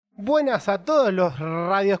Buenas a todos los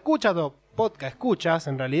radioescuchas o podcast escuchas,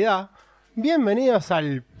 en realidad. Bienvenidos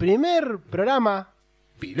al primer programa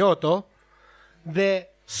piloto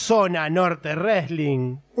de Zona, Norte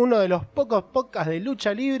Wrestling. Uno de los pocos podcasts de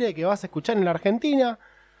lucha libre que vas a escuchar en la Argentina.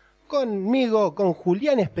 Conmigo, con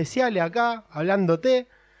Julián Speciale acá, hablándote.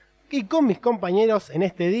 Y con mis compañeros en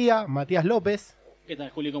este día, Matias Lopez. ¿Qué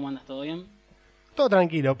tal, Juli? ¿Cómo andas? ¿Todo bien? Todo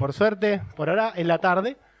tranquilo, por suerte, por ahora en la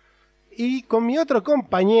tarde. Y con mi otro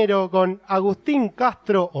compañero, con Agustín,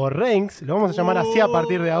 Castro o Reigns, lo vamos a llamar así a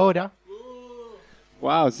partir de ahora.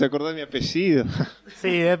 Wow, se acordó de mi apellido.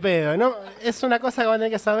 Sí, de pedo. No, es una cosa que van a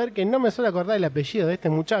tener que saber, que no me suele acordar el apellido de este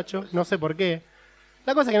muchacho, no sé por qué.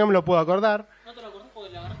 La cosa es que no me lo puedo acordar. No te lo acordás porque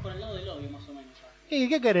le agarrás por el lado del odio, más o menos. ¿Y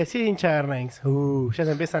qué querés? Sí, hincha de Reigns. Ya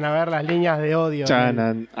se empiezan a ver las líneas de odio.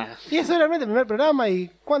 Chanan. Y es solamente el primer programa.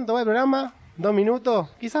 ¿Y cuánto va el programa? 2 minutos,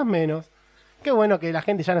 quizás menos. Qué bueno que la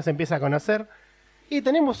gente ya nos empieza a conocer. Y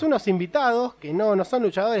tenemos unos invitados que no son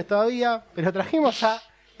luchadores todavía, pero trajimos a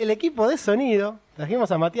el equipo de sonido.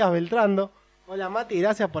 Trajimos a Matias Beltrando. Hola Mati,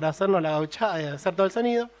 gracias por hacernos la gauchada de hacer todo el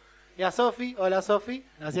sonido. Y a Sofi, hola Sofi,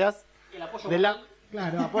 gracias. El apoyo moral.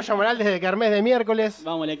 Claro, apoyo moral desde Kermés de miércoles.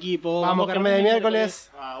 Vamos el equipo. Vamos Kermés de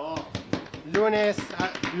miércoles. Vamos.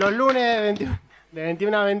 Los lunes de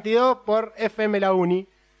 21 a 22 por FM La Uni.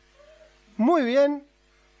 Muy bien.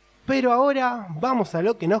 Pero ahora vamos a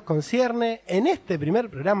lo que nos concierne. En este primer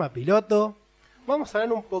programa piloto vamos a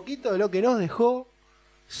hablar un poquito de lo que nos dejó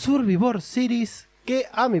Survivor Series, que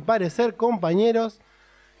a mi parecer, compañeros,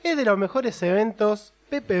 es de los mejores eventos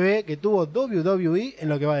PPV que tuvo WWE en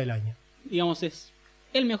lo que va del año. Digamos, es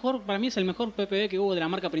el mejor, para mí es el mejor PPV que hubo de la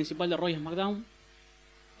marca principal de Raw y SmackDown.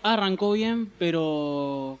 Arrancó bien,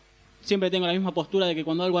 pero siempre tengo la misma postura de que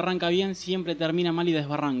cuando algo arranca bien, siempre termina mal y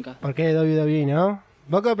desbarranca. Porque es WWE, ¿no?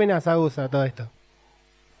 ¿Vos qué opinás, Agus, a todo esto?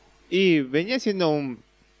 Y venía siendo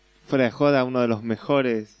fuera de joda, uno de los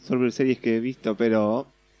mejores Survivor Series que he visto, pero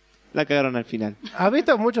la cagaron al final. ¿Has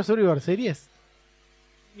visto muchos Survivor Series?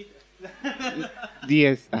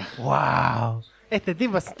 10. ¡Wow! Este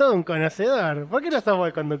tipo es todo un conocedor. ¿Por qué no sos vos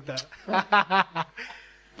el conductor?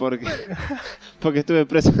 Porque estuve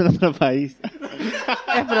preso en otro país.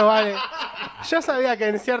 Es probable. Yo sabía que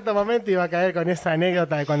en cierto momento iba a caer con esa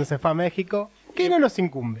anécdota de cuando se fue a México, que no nos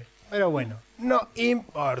incumbe. Pero bueno, no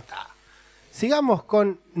importa. Sigamos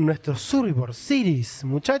con nuestro Survivor Series,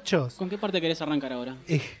 muchachos. ¿Con qué parte querés arrancar ahora?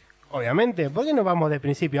 Obviamente, ¿por qué no vamos de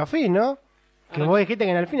principio a fin, no? Que vos dijiste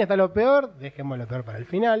que en el fin está lo peor, dejemos lo peor para el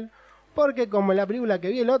final. Porque como en la película que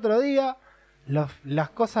vi el otro día, las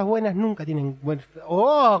cosas buenas nunca tienen...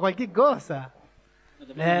 cualquier cosa.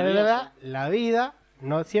 La vida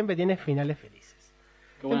no siempre tiene finales felices.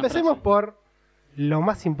 Empecemos por lo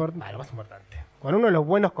más importante. Con uno de los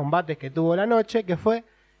buenos combates que tuvo la noche, que fue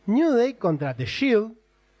New Day contra The Shield.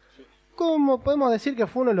 Como podemos decir que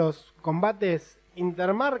fue uno de los combates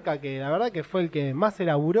intermarca, que la verdad que fue el que más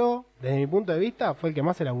elaboró, desde mi punto de vista, fue el que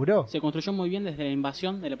más elaboró. Se construyó muy bien desde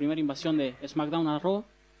la primera invasión de SmackDown a Raw,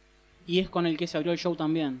 y es con el que se abrió el show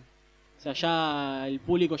también. O sea, ya el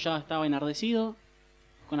público ya estaba enardecido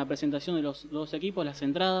con la presentación de los dos equipos, las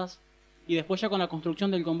entradas, y después ya con la construcción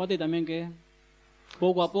del combate también, que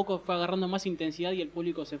poco a poco fue agarrando más intensidad y el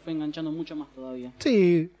público se fue enganchando mucho más todavía.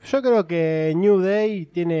 Sí, yo creo que New Day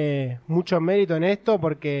tiene mucho mérito en esto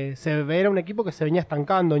porque era un equipo que se venía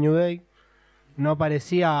estancando. New Day no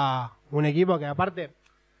parecía un equipo que, aparte,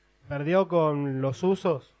 perdió con los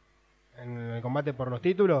usos en el combate por los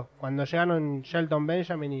títulos cuando llegaron Shelton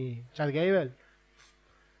Benjamin y Chad Gable.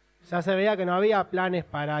 Ya se veía que no había planes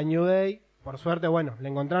para New Day. Por suerte, bueno, le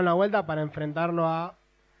encontraron la vuelta para enfrentarlo a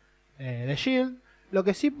The Shield. Lo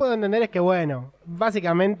que sí puedo entender es que, bueno,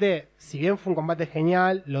 básicamente, si bien fue un combate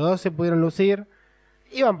genial, los dos se pudieron lucir,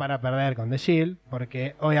 iban para perder con The Shield,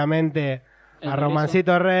 porque obviamente a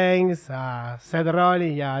Romancito Reigns, a Seth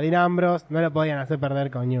Rollins y a Dean Ambrose no lo podían hacer perder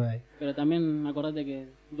con New Day. Pero también acordate que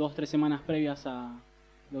 2-3 semanas previas a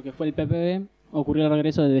lo que fue el PPV, ocurrió el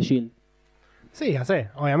regreso de The Shield. Sí, ya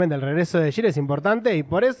sé, obviamente el regreso de The Shield es importante y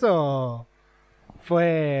por eso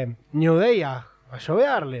fue New Day a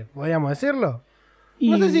llovearle, podríamos decirlo.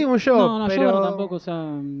 No sé si un show, no, pero... yo no tampoco, o sea...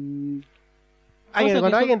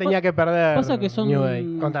 Alguien tenía que perder. Pasa que son, New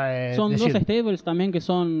Day contra son The dos Shield. stables también que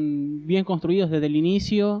son bien construidos desde el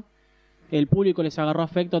inicio. El público les agarró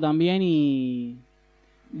afecto también y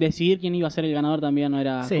decidir quién iba a ser el ganador también no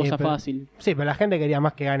era cosa fácil. Sí, pero la gente quería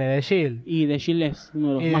más que gane The Shield. Y The Shield es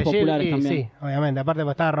uno de los más populares también. Sí, obviamente. Aparte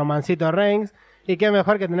pues estaba Romancito Reigns. Y qué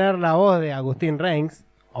mejor que tener la voz de Agustín Reigns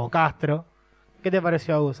o Castro. ¿Qué te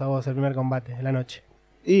pareció, Agus, a vos el primer combate de la noche?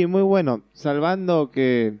 Y muy bueno, salvando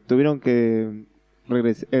que tuvieron que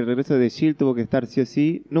el regreso de Shield tuvo que estar sí o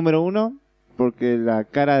sí. Número 1, porque la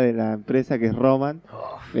cara de la empresa, que es Roman,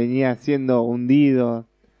 venía siendo hundido.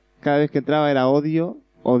 Cada vez que entraba era odio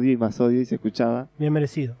y más odio, y se escuchaba. Bien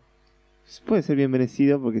merecido. Puede ser bien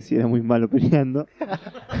merecido, porque sí era muy malo peleando.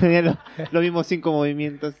 Tenía los mismos 5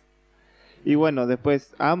 movimientos. Y bueno,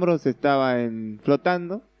 después Ambrose estaba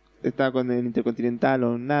flotando. Estaba con el Intercontinental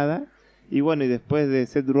o nada. Y bueno, y después de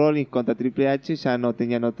Seth Rollins contra Triple H ya no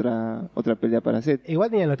tenían otra pelea para hacer.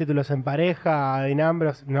 Igual tenían los títulos en pareja, Dean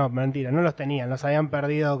Ambrose. No, mentira, no los tenían. Los habían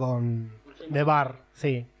perdido con The Bar.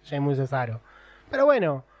 Sí, Sheamus y Cesaro. Pero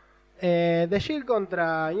bueno, The Shield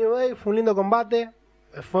contra New Day fue un lindo combate.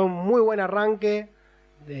 Fue un muy buen arranque.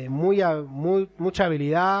 De mucha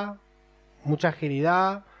habilidad, mucha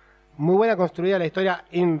agilidad. Muy buena construida la historia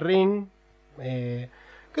in-ring.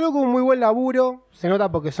 Creo que un muy buen laburo. Se nota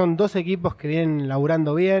porque son dos equipos que vienen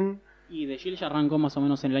laburando bien. Y The Shield ya arrancó más o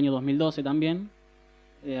menos en el año 2012 también.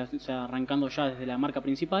 O sea, arrancando ya desde la marca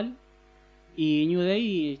principal. Y New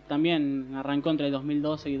Day también arrancó entre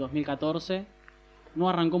 2012 y 2014. No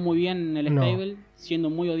arrancó muy bien el stable, siendo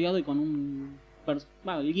muy odiado y con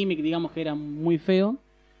el gimmick, digamos, que era muy feo.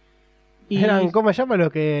 Y ¿cómo se llaman los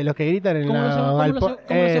que gritan en como los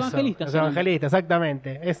evangelistas. Los evangelistas,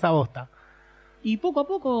 exactamente. Esa bosta. Y poco a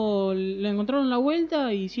poco le encontraron la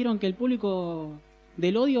vuelta e hicieron que el público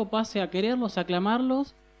del odio pase a quererlos, a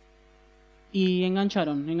aclamarlos. Y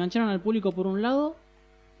engancharon al público por un lado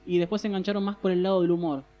y después se engancharon más por el lado del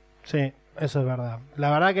humor. Sí, eso es verdad. La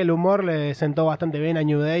verdad que el humor le sentó bastante bien a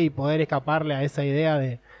New Day y poder escaparle a esa idea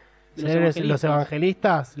de ser los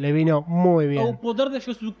evangelistas le vino muy bien. ¡Oh, poder de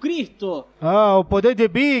Jesucristo! ¡Oh, poder de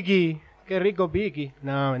Piki! ¡Qué rico Piki!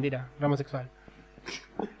 No, mentira, homosexual.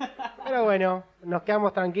 Pero bueno, nos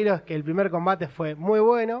quedamos tranquilos que el primer combate fue muy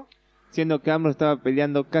bueno. Siendo que Ambrose estaba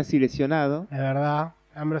peleando casi lesionado. Es verdad,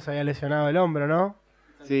 Ambrose había lesionado el hombro, ¿no?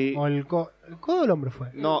 Sí. ¿O el codo o el hombro fue?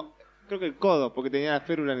 No, creo que el codo, porque tenía la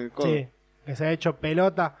férula en el codo. Sí, que se ha hecho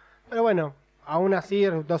pelota. Pero bueno, aún así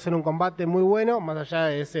resultó ser un combate muy bueno, más allá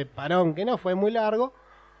de ese parón que no fue muy largo.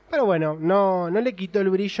 Pero bueno, no le quitó el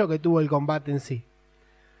brillo que tuvo el combate en sí.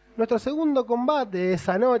 Nuestro segundo combate de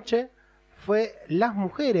esa noche fue las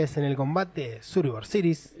mujeres en el combate Survivor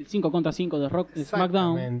Series. El 5 contra 5 de Rock de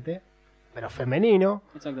SmackDown. Exactamente, pero femenino.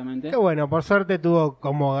 Exactamente. Que bueno, por suerte tuvo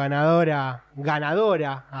como ganadora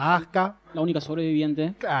a Asuka. La única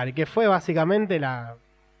sobreviviente. Claro, y que fue básicamente la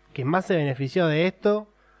que más se benefició de esto,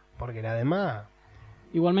 porque la demás...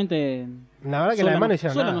 Igualmente... La verdad que la demás no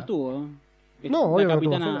hicieron nada. No estuvo. No, la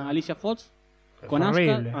capitana Alicia Fox, con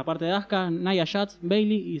Asuka, aparte de Asuka, Nia Jax,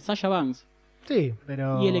 Bayley y Sasha Banks. Sí,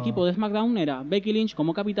 pero... Y el equipo de SmackDown era Becky Lynch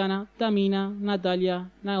como capitana, Tamina, Natalia,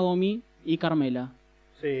 Naomi y Carmela.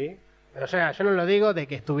 Sí, pero yo no lo digo de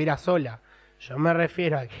que estuviera sola. Yo me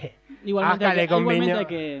refiero a que igualmente igualmente hay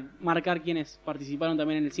que marcar quienes participaron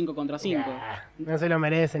también en el 5 contra 5. No se lo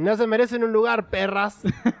merecen. No se merecen un lugar, perras.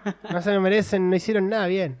 No se lo merecen, no hicieron nada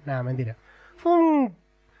bien. Nada, mentira. Fue un...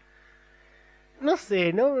 No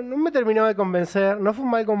sé, no me terminó de convencer. No fue un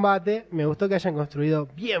mal combate. Me gustó que hayan construido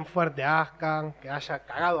bien fuerte a Asuka, que haya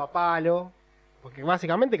cagado a palo. Porque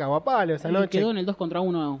básicamente cagó a palo esa noche. Quedó en el 2 contra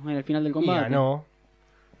 1 en el final del combate. Y ganó.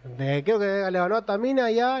 Creo que le ganó a Tamina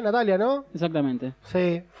y a Natalia, ¿no? Exactamente.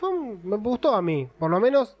 Sí, me gustó a mí. Por lo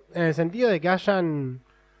menos en el sentido de que le hayan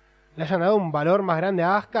dado un valor más grande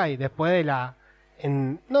a Asuka y después de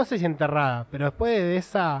no sé si enterrada, pero después de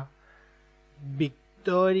esa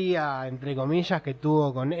victoria, entre comillas, que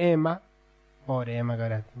tuvo con Emma. Pobre Emma, que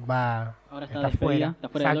ahora está fuera. Está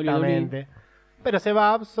fuera de Exactamente. Pero se va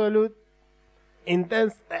a Absolute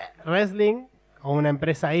Intense Wrestling, o una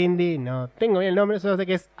empresa indie, no tengo bien el nombre, solo sé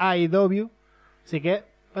que es AEW. Así que,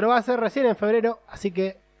 pero va a ser recién en febrero, así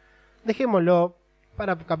que dejémoslo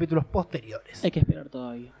para capítulos posteriores. Hay que esperar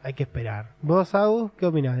todavía. Hay que esperar. ¿Vos, Agus, qué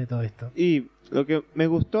opinas de todo esto? Y lo que me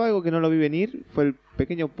gustó, algo que no lo vi venir, fue el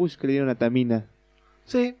pequeño push que le dieron a Tamina.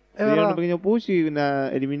 Sí, es le verdad. dieron un pequeño push y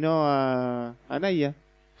eliminó a Naya.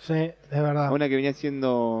 Sí, es verdad. Una que venía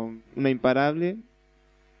siendo una imparable.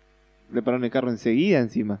 Le pararon el carro enseguida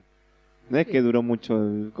encima. No es que duró mucho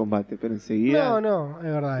el combate, pero enseguida No, es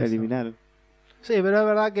verdad la eso. eliminaron. Sí, pero es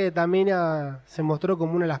verdad que Tamina se mostró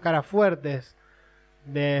como una de las caras fuertes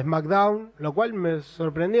de SmackDown, lo cual me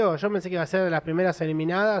sorprendió. Yo pensé que iba a ser de las primeras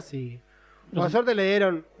eliminadas y por suerte le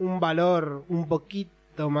dieron un valor un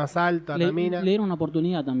poquito más alto a Tamina. Le dieron una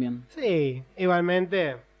oportunidad también. Sí,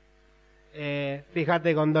 igualmente,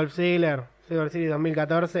 fíjate con Dolph Ziggler, Survivor Series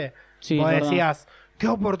 2014, Sí, vos es verdad. decías, qué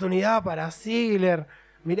oportunidad para Ziggler,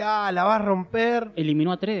 mirá, la va a romper.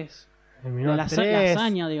 Eliminó a 3. Terminó La a 3,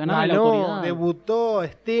 hazaña de ganar la ganó, autoridad. debutó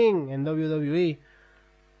Sting en WWE.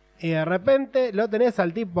 Y de repente lo tenés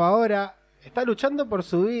al tipo ahora, está luchando por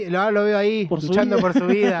su vida, lo veo ahí, luchando por su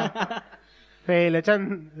vida.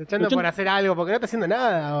 Luchando por hacer algo, porque no está haciendo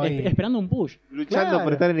nada hoy. Esperando un push. Luchando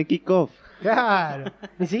por estar en el kickoff. Claro,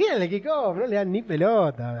 ni siquiera en el kickoff, no le dan ni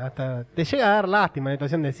pelota. Hasta te llega a dar lástima la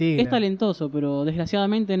situación de Ziggler. Es talentoso, pero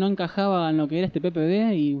desgraciadamente no encajaba en lo que era este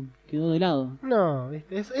PPV y quedó de lado. No,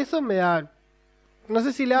 ¿viste? Eso me da, no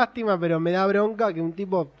sé si lástima, pero me da bronca que un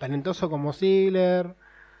tipo talentoso como Ziggler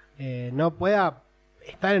no pueda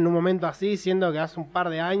estar en un momento así, siendo que hace un par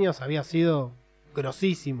de años había sido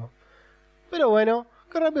grosísimo. Pero bueno,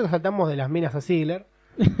 qué rápido saltamos de las minas a Ziggler.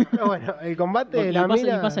 Pero bueno, el combate de las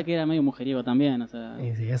minas... Y pasa que era medio mujeriego también, o sea...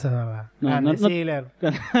 Sí, eso es verdad. No, Ziggler.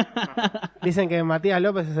 Dicen que Matías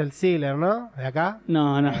López es el Ziggler, ¿no? ¿De acá?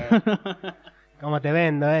 No. ¿Cómo te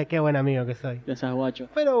vendo, qué buen amigo que soy. Gracias, guacho.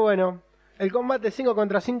 Pero bueno, el combate 5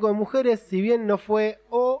 contra 5 de mujeres, si bien no fue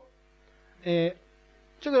yo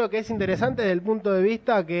creo que es interesante desde el punto de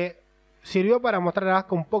vista que sirvió para mostrar a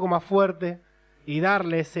Asuka un poco más fuerte y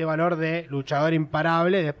darle ese valor de luchador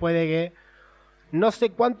imparable después de que no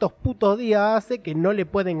sé cuántos putos días hace que no le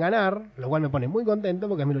pueden ganar, lo cual me pone muy contento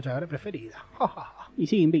porque es mi luchadora preferida. Y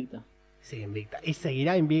sigue invicta. Sigue invicta y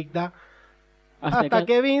seguirá invicta Hasta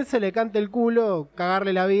que Vince le cante el culo,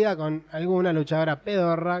 cagarle la vida con alguna luchadora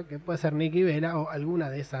pedorra que puede ser Nikki Bella o alguna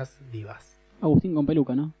de esas divas. Agustín con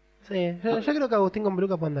peluca, ¿no? Sí, yo creo que Agustín con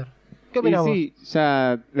peluca puede andar. ¿Qué opinas vos? Sí,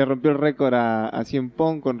 ya le rompió el récord a Cien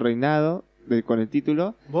Pong con reinado, con el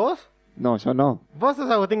título. ¿Vos? No, yo no. ¿Vos sos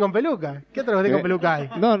Agustín con peluca? ¿Qué otro Agustín con peluca hay?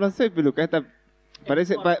 No soy peluca. Esta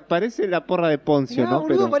parece la porra de Poncio, No, ¿no?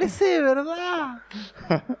 boludo, Pero parece de verdad.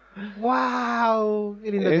 ¡Wow!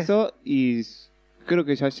 Qué lindo eso, y creo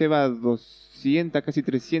que ya lleva 200, casi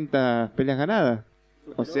 300 peleas ganadas.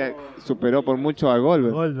 O sea, superó por mucho a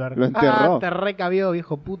Goldberg. Lo enterró. Te recabió,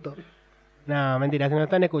 viejo puto. No, mentira. Si nos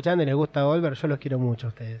están escuchando y les gusta Goldberg, yo los quiero mucho a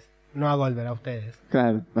ustedes. No a Goldberg, a ustedes.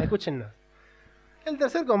 Claro. Escúchennos. El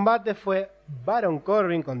tercer combate fue Baron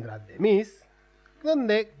Corbin contra The Miz,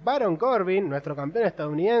 donde Baron Corbin, nuestro campeón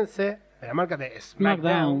estadounidense de la marca de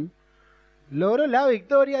SmackDown, logró la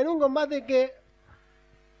victoria en un combate que...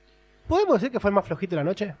 ¿podemos decir que fue el más flojito de la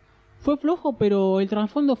noche? Fue flojo, pero el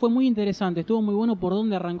trasfondo fue muy interesante. Estuvo muy bueno por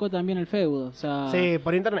donde arrancó también el feudo. O sea... Sí,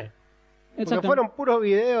 por internet. Exacto. Porque fueron puros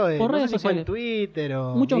videos de... Por no redes sé si fue en sociales. Twitter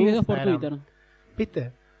o Muchos videos Instagram. por Twitter.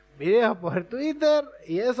 ¿Viste? Videos por Twitter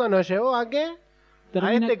y eso nos llevó a ¿qué?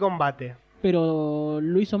 A este combate. Pero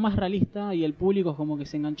lo hizo más realista y el público como que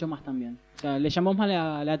se enganchó más también. O sea, le llamó más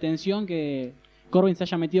la atención que Corbin se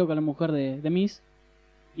haya metido con la mujer de Miz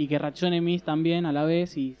y que reaccione Miz también a la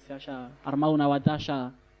vez y se haya armado una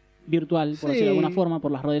batalla virtual, por decirlo de alguna forma,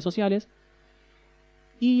 por las redes sociales.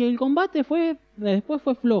 Y el combate después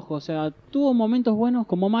fue flojo, o sea, tuvo momentos buenos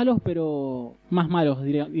como malos, pero más malos,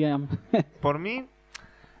 digamos. Por mí,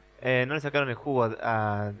 no le sacaron el jugo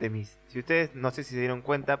a The Miz. Si ustedes, no sé si se dieron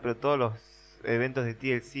cuenta, pero todos los eventos de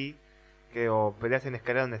TLC o peleas en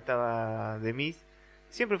escalera donde estaba The Miz,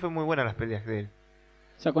 siempre fue muy buenas las peleas de él.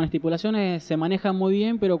 O sea, con estipulaciones se manejan muy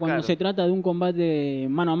bien, pero cuando Claro. se trata de un combate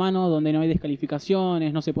mano a mano, donde no hay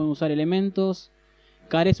descalificaciones, no se pueden usar elementos,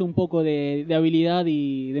 carece un poco de habilidad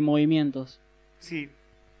y de movimientos. Sí,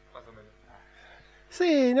 más o menos.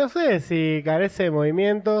 Sí, no sé si carece de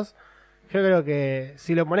movimientos. Yo creo que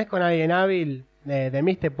si lo pones con alguien hábil, The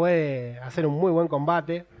Miz te puede hacer un muy buen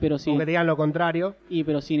combate. Pero sí. Aunque te digan lo contrario.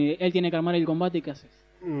 Pero si él tiene que armar el combate, ¿qué haces?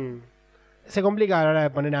 Se complica a la hora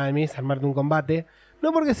de poner a The Miz a armarte un combate.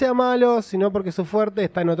 No porque sea malo, sino porque su fuerte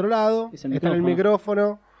está en otro lado. Es el está en el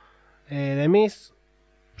micrófono. The Miz,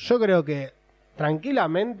 yo creo que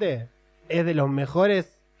tranquilamente es de los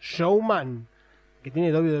mejores showman que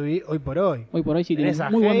tiene WWE hoy por hoy. Hoy por hoy sí tiene Tenés a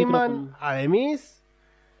muy buen Heyman, micrófono. a The Miz,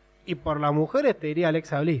 y por las mujeres te diría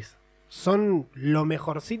Alexa Bliss. Son lo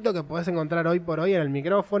mejorcito que podés encontrar hoy por hoy en el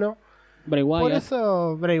micrófono. Bray Wyatt. Por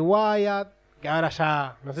eso Bray Wyatt, que ahora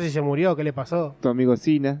ya, no sé si se murió, ¿qué le pasó? Tu amigo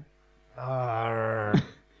Cena. Bueno,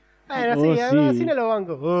 Oh, sí, sí. así no lo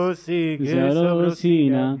banco. Oh, sí, qué Sabrosina.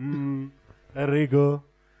 sabrosina. Es rico.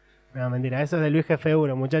 No, mentira, eso es de Luis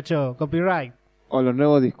F1, muchacho. Copyright. O los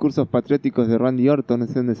nuevos discursos patrióticos de Randy Orton, no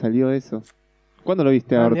sé dónde salió eso. ¿Cuándo lo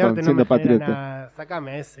viste a Randy Orton Orton siendo no me genera patriota? nada.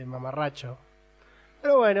 Sacame ese mamarracho.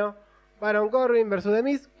 Pero bueno, Baron Corbin versus The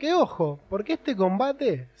Miz. Que ojo, porque este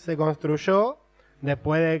combate se construyó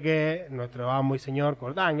después de que nuestro amo y señor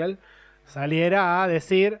Kurt Angle saliera a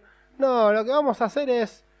decir: no, lo que vamos a hacer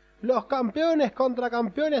es los campeones contra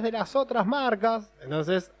campeones de las otras marcas.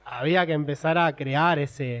 Entonces había que empezar a crear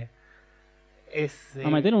ese A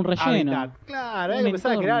meter un relleno. hábitat. Claro, Un hay que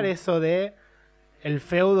empezar a entorno. crear eso de el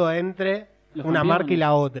feudo entre Los una campeones. marca y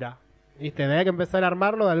la otra. ¿Viste? Había que empezar a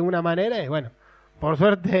armarlo de alguna manera y bueno, por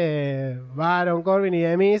suerte Baron Corbin y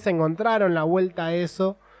The Miz encontraron la vuelta a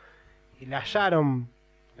eso y le hallaron,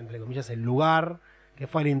 entre comillas, el lugar que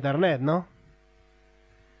fue el internet, ¿no?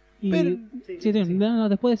 Y Pero- sí, no,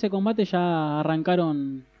 después de ese combate ya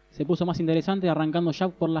arrancaron, se puso más interesante, arrancando ya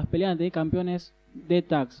por las peleas de campeones de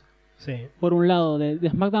tags. Sí. Por un lado de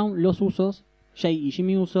SmackDown, los Usos, Jay y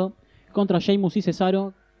Jimmy Uso, contra Sheamus y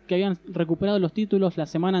Cesaro, que habían recuperado los títulos la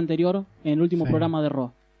semana anterior en el último Sí. programa de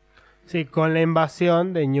Raw. Sí, con la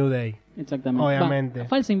invasión de New Day. Exactamente. Obviamente.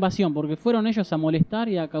 Falsa invasión, porque fueron ellos a molestar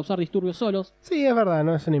y a causar disturbios solos. Sí, es verdad,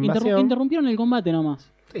 no es una invasión. Interrumpieron el combate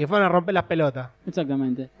nomás. Sí, fueron a romper las pelotas.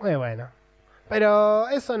 Exactamente. Muy bueno. Pero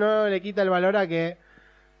eso no le quita el valor a que...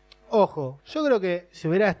 Ojo, yo creo que si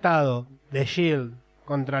hubiera estado The Shield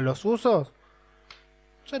contra los Usos,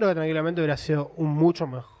 yo creo que tranquilamente hubiera sido un mucho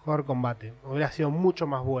mejor combate. Hubiera sido mucho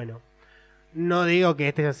más bueno. No digo que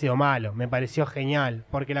este haya sido malo, me pareció genial.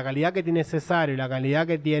 Porque la calidad que tiene Cesaro y la calidad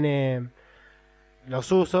que tiene los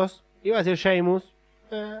Usos, iba a decir Sheamus.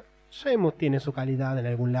 Sheamus tiene su calidad en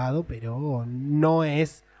algún lado, pero no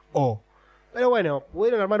es O. Pero bueno,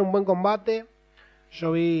 pudieron armar un buen combate.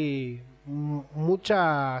 Yo vi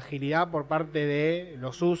mucha agilidad por parte de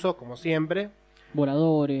los Usos, como siempre.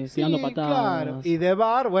 Voladores, tirando Sí, patadas. claro. Y de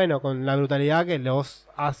Bar, bueno, con la brutalidad que los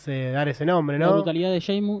hace dar ese nombre, La ¿no? brutalidad de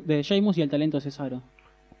Sheamus y el talento de Cesaro.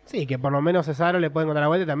 Sí, que por lo menos Cesaro le puede encontrar la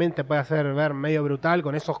vuelta y también te puede hacer ver medio brutal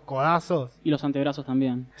con esos codazos. Y los antebrazos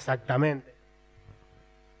también. Exactamente.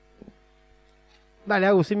 Dale,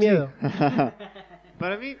 Agus, sin miedo.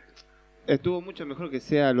 Para mí estuvo mucho mejor que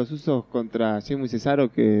sea los Usos contra Sheamus y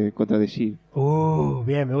Cesaro que contra The Shield.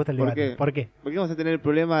 Bien, me gusta el ¿Por debate. qué? ¿Por qué? Porque vamos a tener el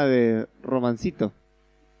problema de romancito.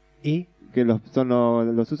 ¿Y? Que los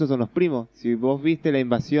Usos son los primos. Si vos viste la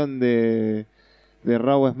invasión de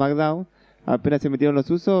Raw o SmackDown, apenas se metieron los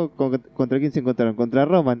Usos, ¿contra quién se encontraron? Contra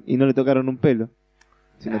Roman y no le tocaron un pelo.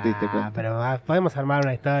 Si no te diste cuenta. Pero podemos armar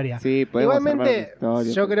una historia. Sí, podemos Igualmente, armar una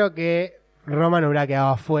historia. yo creo que Roman hubiera quedado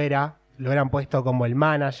afuera. Lo hubieran puesto como el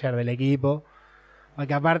manager del equipo.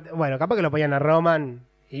 Porque aparte, bueno, capaz que lo ponían a Roman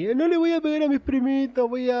y no le voy a pegar a mis primitos,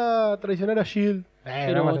 voy a traicionar a Shield.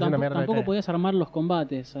 Pero Roman se hace una mierda de tampoco tele. podías armar los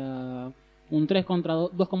combates. Un 3 contra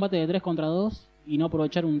 2, dos combates de 3 contra 2 y no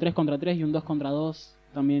aprovechar un 3 contra 3 y un 2 contra 2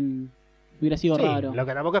 también hubiera sido Sí, raro. lo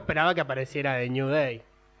que tampoco esperaba que apareciera de New Day.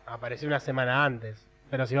 Apareció una semana antes.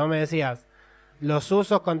 Pero si vos me decías los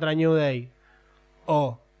Usos contra New Day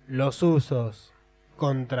o los Usos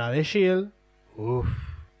contra The Shield, uff.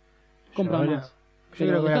 Compra más. Yo Pero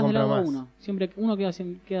creo que voy a dejás de comprar lado a más. uno. Siempre uno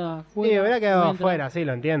queda fuera. Sí, hubiera quedado no entra. afuera, sí,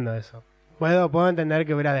 lo entiendo eso. Puedo entender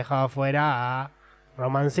que hubiera dejado afuera a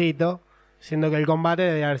Romancito, siendo que el combate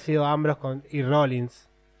debía haber sido Ambrose y Rollins.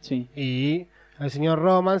 Sí. Y el señor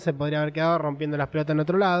Roman se podría haber quedado rompiendo las pelotas en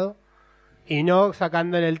otro lado y no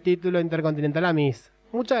sacándole el título intercontinental a Miz.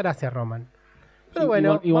 Muchas gracias, Roman. Pero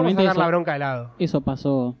bueno, Igualmente vamos a sacar eso- la bronca de lado. Eso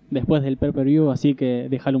pasó después del pay-per-view, así que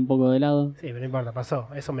déjalo un poco de lado. Sí, pero no importa, pasó.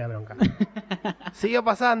 Eso me da bronca. Siguió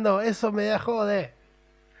pasando, eso me da jode.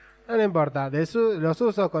 No importa. Los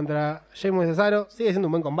Usos contra Sheamus y Cesaro sigue siendo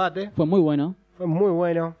un buen combate. Fue muy bueno. Fue muy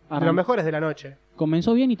bueno. De los mejores de la noche.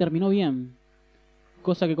 Comenzó bien y terminó bien.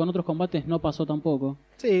 Cosa que con otros combates no pasó tampoco.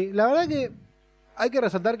 Sí, la verdad que hay que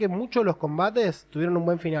resaltar que muchos de los combates tuvieron un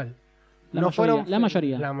buen final. La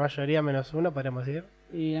mayoría. La mayoría menos uno, podríamos decir.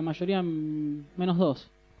 Y la mayoría menos 2.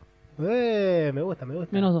 Me gusta.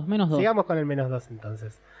 Menos 2. Sigamos con el menos 2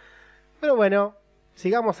 entonces. Pero bueno,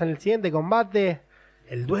 sigamos en el siguiente combate.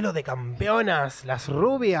 El duelo de campeonas, las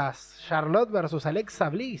rubias, Charlotte versus Alexa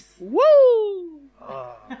Bliss. ¡Woo!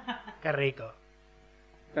 Oh, qué rico.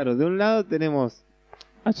 Claro, de un lado tenemos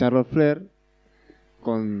a Charlotte Flair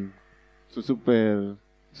con su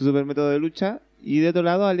super método de lucha y de otro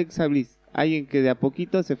lado a Alexa Bliss, alguien que de a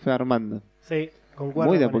poquito se fue armando. Sí, concuerdo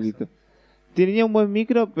Muy de a con poquito. eso. Tenía un buen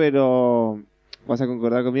micro, pero vas a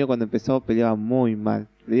concordar conmigo, cuando empezó peleaba muy mal.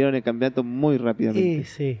 Le dieron el campeonato muy rápidamente. Y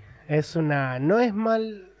sí, es una... No es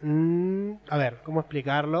mal... a ver, ¿cómo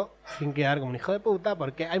explicarlo sin quedar como un hijo de puta?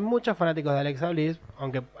 Porque hay muchos fanáticos de Alexa Bliss,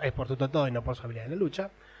 aunque es por su todo y no por su habilidad en la lucha.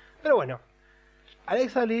 Pero bueno,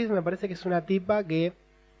 Alexa Bliss me parece que es una tipa que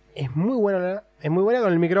es muy buena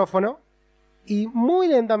con el micrófono y muy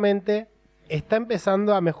lentamente está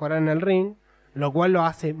empezando a mejorar en el ring, lo cual lo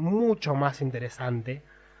hace mucho más interesante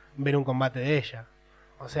ver un combate de ella.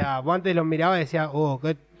 O sea, vos antes lo mirabas y decías, oh,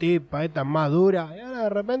 qué tipa, esta más dura. Y ahora de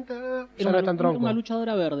repente ya no es tan tronco. Una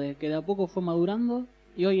luchadora verde que de a poco fue madurando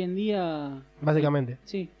y hoy en día... Básicamente.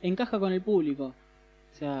 Sí, encaja con el público.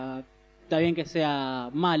 O sea, está bien que sea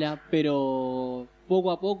mala, pero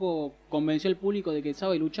poco a poco convenció al público de que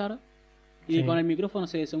sabe luchar Y Sí. con el micrófono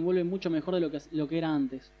se desenvuelve mucho mejor de lo que era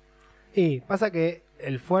antes. Y pasa que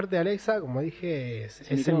el fuerte de Alexa, como dije,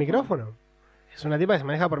 es el micrófono. Es una tipa que se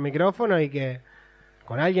maneja por micrófono y que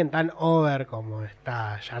con alguien tan over como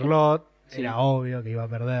está Charlotte, Sí. era obvio que iba a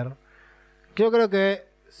perder. Yo creo que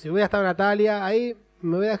si hubiera estado Natalia, ahí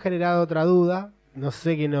me hubiera generado otra duda. No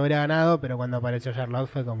sé quién hubiera ganado, pero cuando apareció Charlotte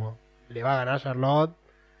fue como, le va a ganar Charlotte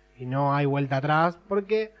y no hay vuelta atrás,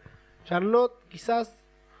 porque Charlotte quizás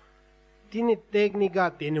tiene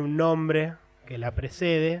técnica, tiene un nombre que la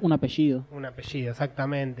precede. Un apellido. Un apellido,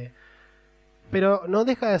 exactamente. Pero no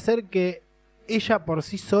deja de ser que ella por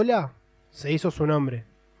sí sola se hizo su nombre.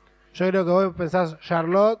 Yo creo que vos pensás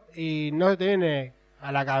Charlotte y no te viene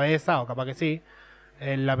a la cabeza, o capaz que sí,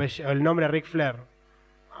 el nombre Ric Flair.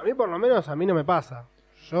 A mí por lo menos, a mí no me pasa.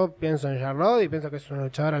 Yo pienso en Charlotte y pienso que es una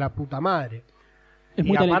luchadora a la puta madre. Es Y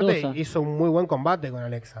muy aparte talentosa. hizo un muy buen combate con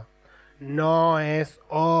Alexa. No es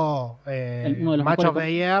Uno de los Match of mejores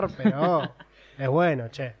the Year, pero es bueno,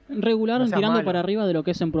 che. Regular, No sea tirando malo. para arriba de lo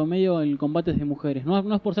que es en promedio el combates de mujeres.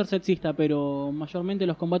 No es por ser sexista, pero mayormente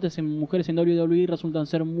los combates en mujeres en WWE resultan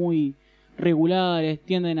ser muy regulares,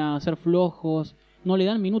 tienden a ser flojos, no le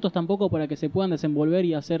dan minutos tampoco para que se puedan desenvolver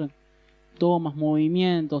y hacer tomas,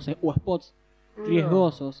 movimientos o spots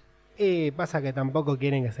riesgosos. Y pasa que tampoco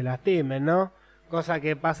quieren que se lastimen, ¿no? Cosa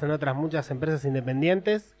que pasa en otras muchas empresas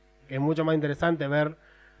independientes, que es mucho más interesante ver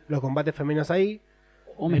los combates femeninos ahí.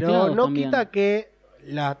 O Pero mezclados no también. quita que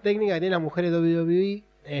la técnica que tienen las mujeres de WWE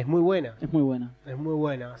es muy buena. Es muy buena. Es muy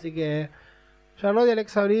buena. Así que Charlotte y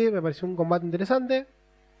Alexa Bliss me pareció un combate interesante.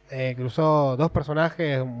 Cruzó dos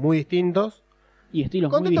personajes muy distintos. Y estilos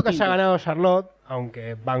muy Contento que distintos. haya ganado Charlotte,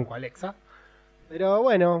 aunque banco a Alexa. Pero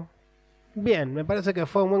bueno, bien, me parece que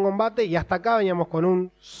fue un buen combate. Y hasta acá veníamos con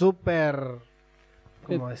un super...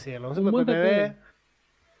 ¿Cómo decirlo? Un super buen PPV.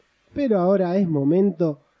 Pero ahora es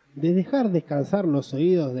momento de dejar descansar los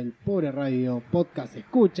oídos del pobre radio podcast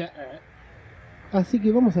escucha. Así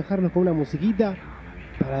que vamos a dejarlos con una musiquita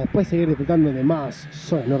para después seguir disfrutando de más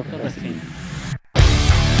Zona Norte. Recién.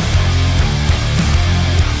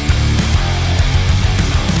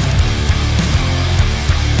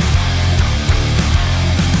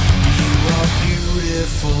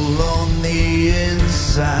 Beautiful on the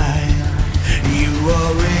inside, you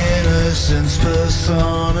are innocence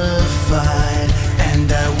personified,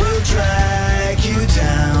 and I will drag you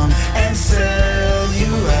down and sell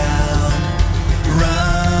you out.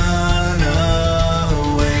 Run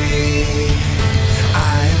away. I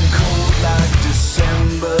am cold like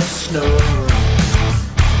December snow.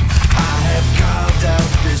 I have carved out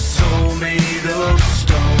this soul made of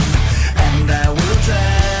stone, and I will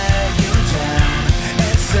drag you down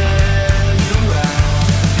and sell you out.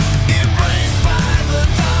 Embraced by the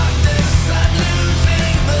darkness and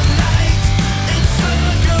losing the light,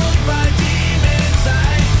 encircled by demons I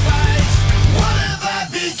fight.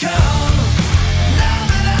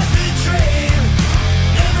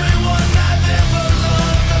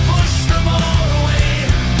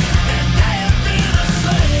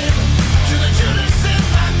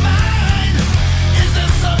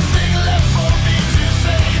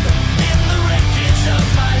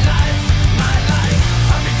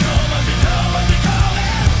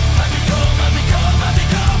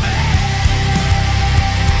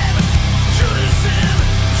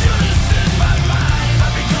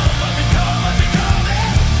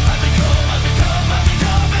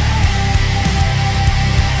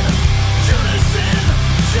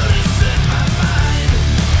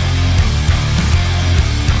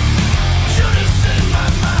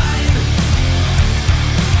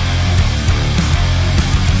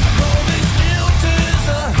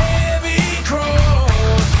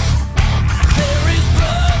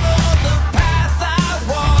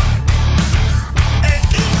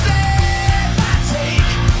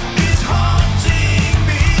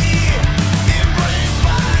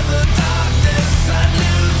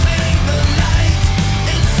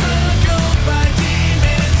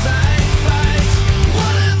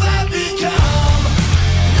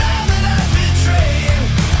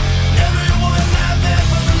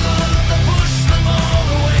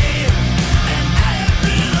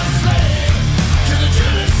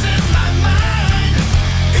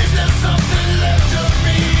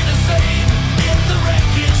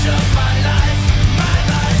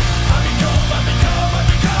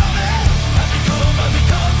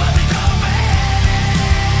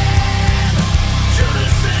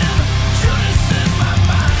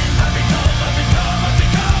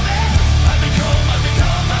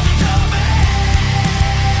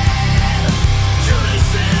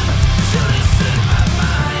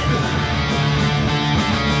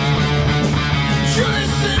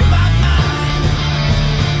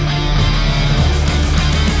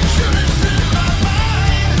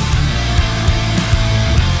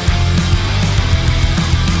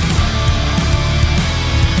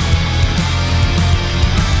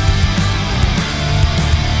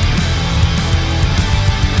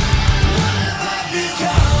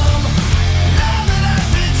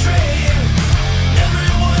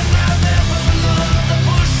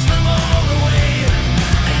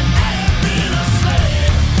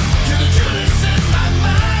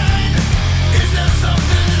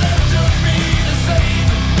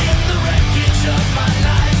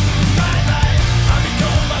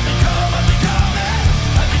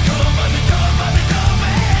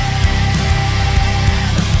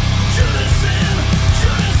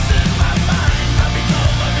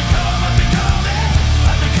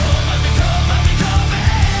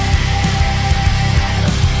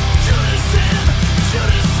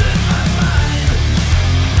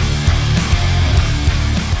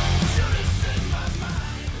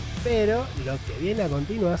 viene a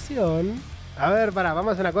continuación. A ver, vamos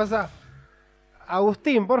a hacer una cosa.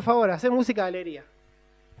 Agustín, por favor, hacé música de alegría.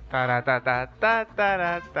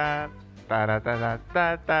 Taratatatatata,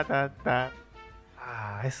 taratatatatata.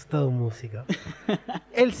 Ah, es todo música.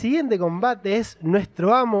 El siguiente combate es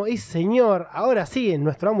nuestro amo y señor. Ahora sí,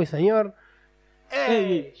 nuestro amo y señor.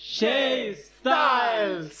 AJ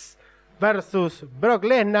Styles versus Brock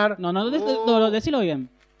Lesnar. No, decilo bien.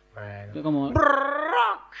 Bueno. Como...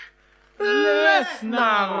 Brock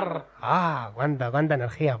Lesnar. Ah, cuánta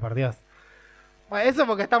energía, por Dios. Bueno, eso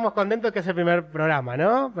porque estamos contentos que es el primer programa,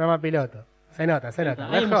 ¿no? Programa piloto. Se nota. Hay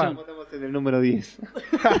Mejor. emoción. Estamos en el número 10.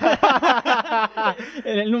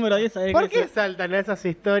 En el número 10 sabés ¿Por que qué saltan esas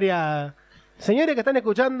historias? Señores que están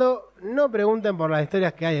escuchando, no pregunten por las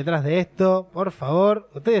historias que hay detrás de esto, por favor.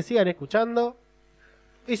 Ustedes sigan escuchando.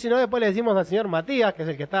 Y si no, después le decimos al señor Matías, que es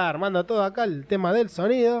el que está armando todo acá, el tema del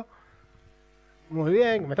sonido. Muy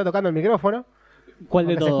bien, me está tocando el micrófono. ¿Cuál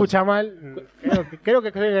de Porque se todos? escucha mal. Creo que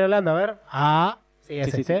estoy hablando, a ver. Ah, sí,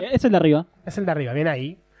 es Sí, ese. es el de arriba. Es el de arriba, bien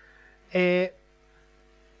ahí.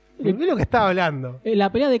 Vi lo que estaba hablando.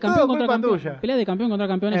 La pelea de campeón Todo contra culpa campeón. tuya. Pelea de campeón contra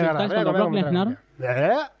campeón es Es verdad, Styles contra Brock Lesnar.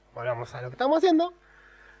 Volvamos a lo que estamos haciendo.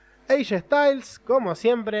 AJ Styles, como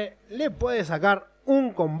siempre, le puede sacar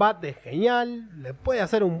un combate genial, le puede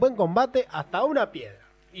hacer un buen combate hasta una piedra.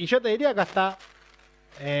 Y yo te diría que hasta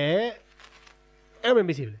el hombre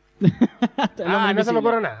invisible. No se me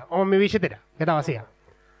ocurre nada. O mi billetera, que está vacía.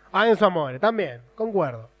 En su amor, también,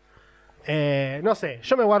 concuerdo. No sé,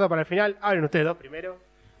 yo me guardo para el final. Hablen ustedes dos primero.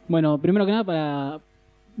 Bueno, primero que nada, para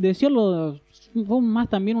decirlo, fue más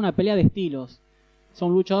también una pelea de estilos. Es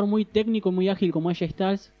un luchador muy técnico y muy ágil como AJ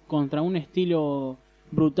Styles contra un estilo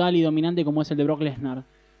brutal y dominante como es el de Brock Lesnar.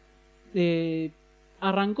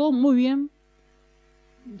 Arrancó muy bien,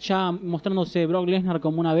 ya mostrándose Brock Lesnar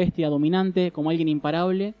como una bestia dominante, como alguien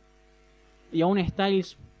imparable, y a un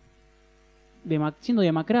Styles siendo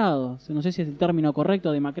demacrado, no sé si es el término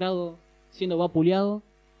correcto, demacrado, siendo vapuleado,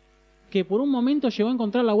 que por un momento llegó a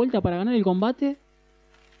encontrar la vuelta para ganar el combate,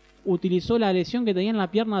 utilizó la lesión que tenía en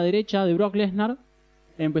la pierna derecha de Brock Lesnar,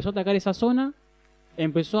 empezó a atacar esa zona,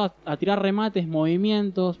 empezó a tirar remates,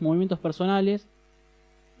 movimientos personales,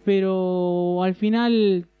 pero al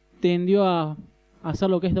final tendió a hacer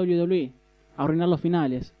lo que es WWE, a arruinar los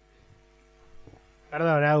finales.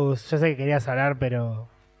 Perdón, Agus, yo sé que querías hablar, pero...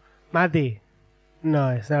 Mati, no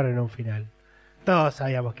arruinó un final. Todos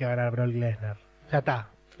sabíamos que iba a ganar Brock Lesnar. Ya está.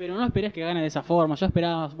 Pero no esperés que gane de esa forma, yo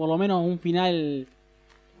esperaba por lo menos un final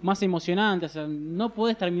más emocionante, o sea, no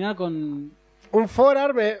podés terminar con... Un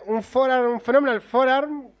phenomenal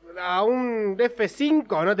forearm a un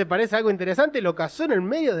F5, ¿no te parece algo interesante? Lo cazó en el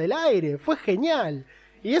medio del aire, fue genial.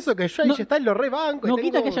 Y eso que yo ahí No- ya está en los rebancos. No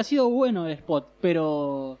quita que haya sido bueno el spot,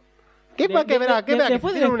 pero... ¿Qué para que verá? ¿Qué para que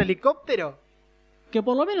después tiene de- un helicóptero? Que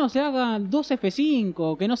por lo menos se hagan 2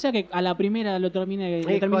 F5, que no sea que a la primera lo termine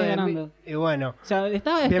Hijo de ganando. mí. Y bueno, O sea,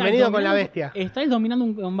 estaba Bienvenido con la bestia. Estáis dominando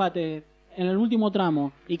un combate en el último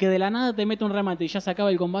tramo y que de la nada te mete un remate y ya se acaba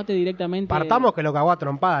el combate directamente. partamos que lo cagó a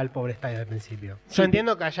trompada al pobre Styles al principio. Yo Sí.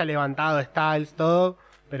 entiendo que haya levantado Styles, todo,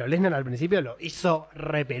 pero Lesnar al principio lo hizo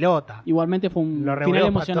repelota. Igualmente fue un Lo final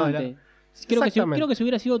revolvió para todo emocionante. Creo Exactamente. que si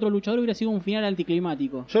hubiera sido otro luchador hubiera sido un final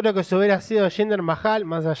anticlimático. Yo creo que si hubiera sido Jinder Mahal,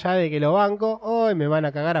 más allá de que lo banco, hoy me van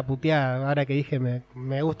a cagar a putear. Ahora que dije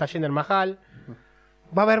me gusta Jinder Mahal,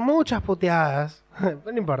 va a haber muchas puteadas.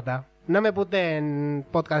 No importa. No me puteen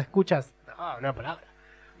podcast escuchas. No, una palabra.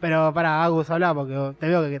 Pero para Agus, habla porque te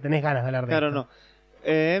veo que tenés ganas de hablar de Claro, esto. no.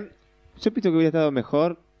 Yo pienso que hubiera estado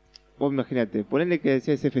mejor. Vos imagínate, ponele que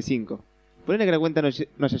decías F5. Ponele que la cuenta no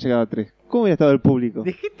haya llegado a 3. ¿Cómo hubiera estado el público?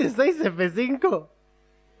 ¿Dijiste 6 F5?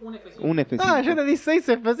 Un F5. Ah, yo te di 6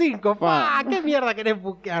 F5. ¡Pah! Ah. ¿Qué mierda querés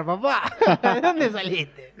buquear, papá? ¿De dónde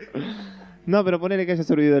saliste? No, pero ponele que haya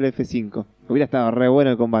sobrevivido el F5. Hubiera estado re bueno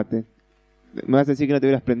el combate. ¿Me vas a decir que no te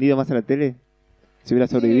hubieras prendido más a la tele? Si hubiera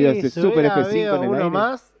sobrevivido ese si super hubiera F5 habido en el uno aire.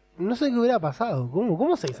 más, no sé qué hubiera pasado.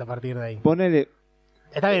 ¿Cómo se hizo a partir de ahí? Ponele...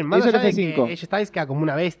 Está bien, más Hizo el allá de que F5. ella está queda como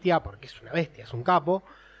una bestia, porque es una bestia, es un capo.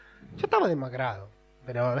 Yo estaba demacrado.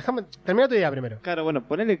 Pero déjame terminar tu idea primero. Claro, bueno,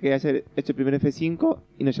 ponele que haya hecho el primer F5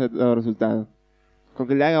 y no haya dado resultado. Con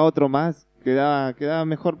que le haga otro más, quedaba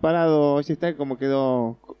mejor parado. Oye, está como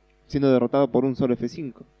quedó siendo derrotado por un solo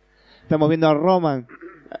F5. Estamos viendo a Roman,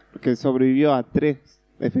 que sobrevivió a 3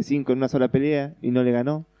 F5 en una sola pelea y no le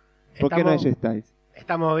ganó. ¿Por qué no Estamos- AJ Styles?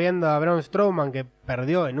 Estamos viendo a Braun Strowman que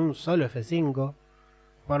perdió en un solo F5.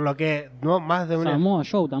 Por lo que no más de una Samoa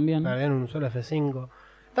Joe también. perdió en un solo F5.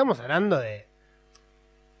 Estamos hablando de...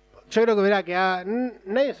 Yo creo que hubiera quedado...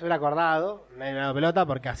 Nadie se hubiera acordado, nadie hubiera dado pelota,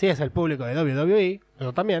 porque así es el público de WWE,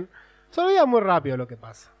 eso también. Se olvida muy rápido lo que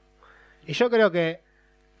pasa. Y yo creo que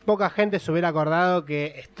poca gente se hubiera acordado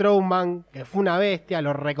que Strowman, que fue una bestia,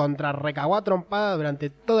 lo recagó a trompada durante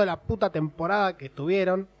toda la puta temporada que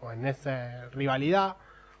estuvieron, o en esa rivalidad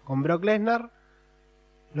con Brock Lesnar,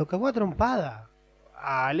 lo cagó a trompada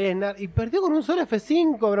a Lesnar y perdió con un solo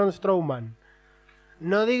F5 Braun Strowman.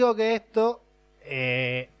 No digo que esto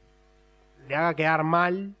le haga quedar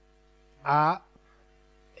mal a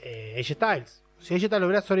AJ Styles. Si AJ Styles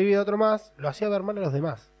hubiera sobrevivido otro más, lo hacía ver mal a los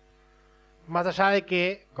demás. Más allá de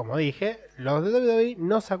que, como dije, los de WWE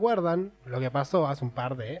no se acuerdan lo que pasó hace un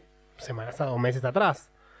par de semanas o meses atrás.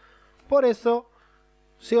 Por eso,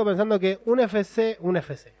 sigo pensando que un F5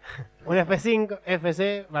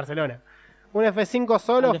 FC Barcelona. Un F5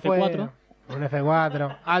 solo Al fue... F4. Un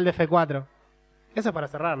F4, al de F4. Eso es para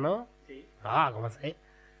cerrar, ¿no? Sí. Ah, ¿cómo sé?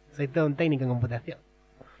 Soy todo un técnico en computación.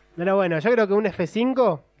 Pero bueno, yo creo que un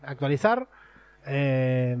F5, actualizar,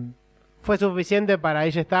 fue suficiente para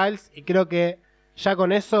AJ Styles. Y creo que ya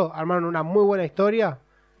con eso armaron una muy buena historia.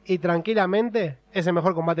 Y tranquilamente es el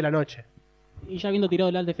mejor combate de la noche. Y ya habiendo tirado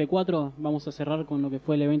el Alt F4, vamos a cerrar con lo que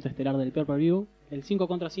fue el evento estelar del PPV, el 5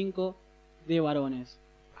 contra 5 de varones.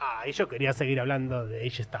 Ah, y yo quería seguir hablando de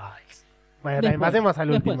AJ Styles. Bueno, Después, pasemos al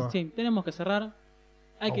después, último. Sí, tenemos que cerrar.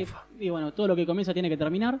 Ufa. Y bueno, todo lo que comienza tiene que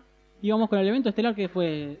terminar. Y vamos con el evento estelar que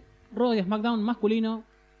fue Raw y SmackDown masculino,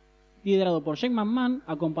 liderado por Shane McMahon,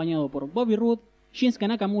 acompañado por Bobby Roode, Shinsuke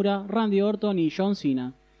Nakamura, Randy Orton y John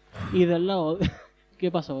Cena. Y del lado... ¿Qué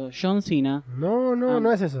pasó? John Cena. No,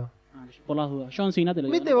 no es eso. Por las dudas. John Cena te lo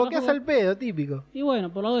digo. Viste, ¿no? Por boqueas las dudas. al pedo, típico. Y bueno,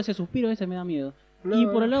 por el lado de ese suspiro ese me da miedo. No. Y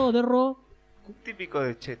por el lado de Raw, Típico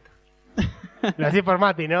de Cheto. Lo hacís por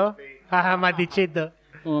Mati, ¿no? Ah, Matichito.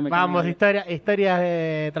 como me cae Vamos, mal. historias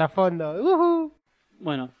de trasfondo.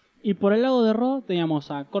 Bueno, y por el lado de Raw teníamos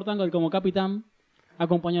a Kurt Angle como capitán,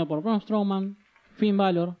 acompañado por Braun Strowman, Finn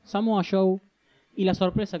Balor, Samoa Joe y la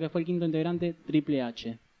sorpresa que fue el quinto integrante, Triple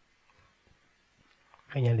H.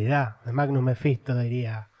 Genialidad. De Magnus Mephisto,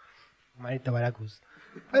 diría Marito Baracus.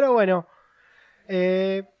 Pero bueno,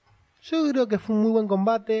 yo creo que fue un muy buen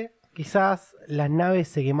combate. Quizás las naves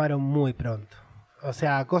se quemaron muy pronto. O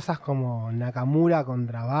sea, cosas como Nakamura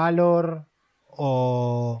contra Valor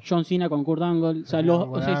o John Cena con Kurt Angle,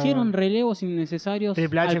 o sea, hicieron relevos innecesarios.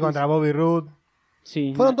 Triple H al contra Bobby Roode.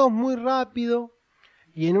 Sí, Fueron todos muy rápido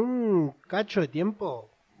y en un cacho de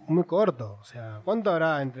tiempo muy corto. O sea, ¿cuánto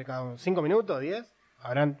habrá entre cada uno? ¿5 minutos? ¿10?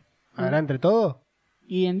 ¿Habrá entre todos?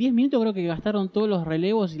 Y en 10 minutos creo que gastaron todos los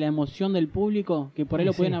relevos y la emoción del público, que por ahí Sí,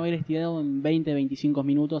 lo pueden sí. haber estirado en 20-25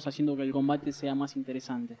 minutos, haciendo que el combate sea más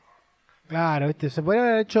interesante. Claro, ¿viste? Se podrían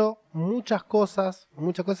haber hecho muchas cosas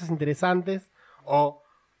interesantes o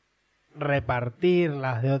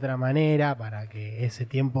repartirlas de otra manera para que ese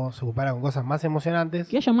tiempo se ocupara con cosas más emocionantes.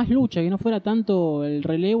 Que haya más lucha, que no fuera tanto el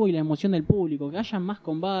relevo y la emoción del público, que haya más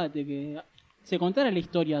combate, que se contara la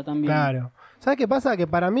historia también. Claro. ¿Sabes qué pasa? Que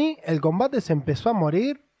para mí el combate se empezó a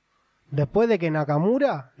morir después de que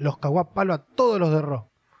Nakamura los cagó a palo a todos los de Raw.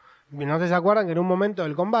 No sé si se acuerdan que en un momento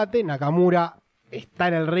del combate Nakamura está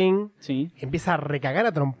en el ring, Sí. empieza a recagar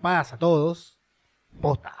a trompadas a todos,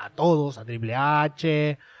 posta a todos, a Triple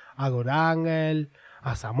H, a Kurt Angle,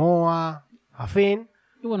 a Samoa, a Finn.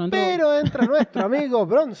 Y bueno, entró... Pero entra nuestro amigo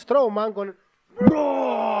Braun Strowman con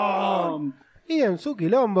Braun. Y en su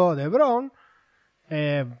quilombo de Braun,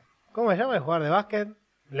 ¿cómo se llama el jugador de básquet?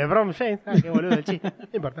 LeBron James. Ah, qué boludo el chiste. No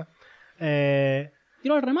importa.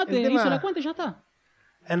 tiró el remate, el tema- hizo la cuenta y ya está.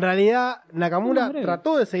 En realidad, Nakamura Breve.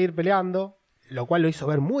 trató de seguir peleando, lo cual lo hizo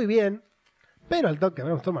ver muy bien. Pero al toque,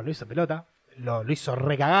 Braun Strowman lo hizo pelota. Lo hizo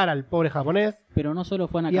recagar al pobre japonés. Pero no solo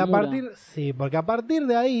fue Y a Nakamura. partir, sí, porque a partir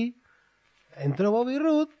de ahí entró Bobby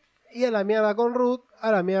Roode y a la mierda con Roode,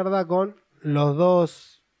 a la mierda con los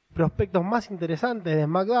dos prospectos más interesantes de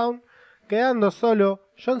SmackDown, quedando solo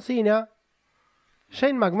John Cena,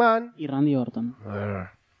 Shane McMahon Y Randy Orton.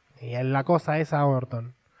 y en la cosa esa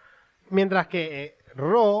Orton. Mientras que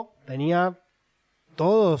Raw tenía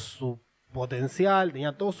todo su potencial,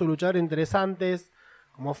 tenía todos sus luchadores interesantes,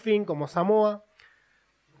 como Finn, como Samoa.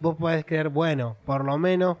 Vos podés creer, bueno, por lo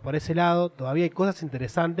menos por ese lado, todavía hay cosas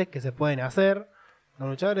interesantes que se pueden hacer con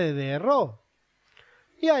luchadores de Raw.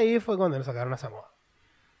 Y ahí fue cuando le sacaron a Samoa.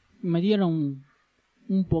 Metieron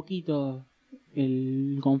un poquito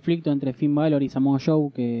el conflicto entre Finn Balor y Samoa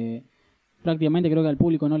Joe, que prácticamente creo que al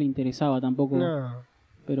público no le interesaba tampoco. No.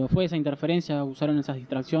 Pero fue esa interferencia, usaron esas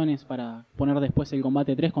distracciones para poner después el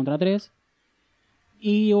combate 3 contra 3.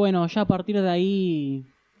 Y bueno, ya a partir de ahí...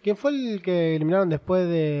 ¿Quién fue el que eliminaron después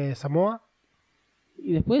de Samoa?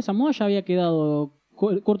 Y después de Samoa ya había quedado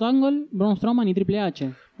Kurt Angle, Braun Strowman y Triple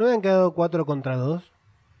H. ¿No habían quedado 4 contra 2?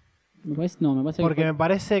 Me parece Porque me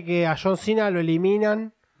parece que a John Cena lo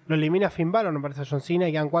lo elimina Finn Balor, me parece, a John Cena,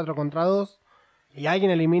 y quedan 4 contra 2. Y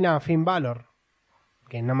alguien elimina a Finn Balor,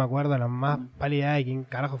 que no me acuerdo la más pálida de quién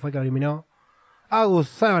carajo fue que lo eliminó. Agus,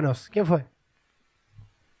 sábanos, ¿quién fue?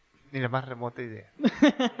 Ni la más remota idea.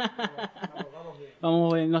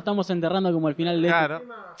 Vamos, nos estamos enterrando como al final de Claro.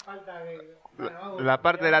 La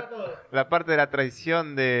parte de la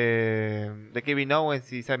traición de Kevin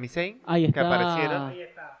Owens y Sami Zayn Ahí que está. aparecieron.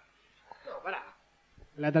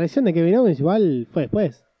 La traición de Kevin Owens igual fue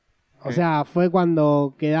después. O ¿Qué? sea, fue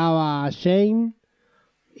cuando quedaba Shane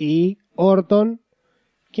y Orton.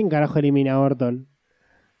 ¿Quién carajo elimina a Orton?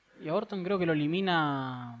 Y a Orton creo que lo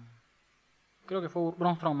elimina. Creo que fue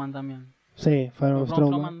Braun Strowman también. Sí, fue Braun Braun Strowman.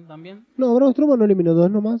 Strowman también. No, Braun Strowman no eliminó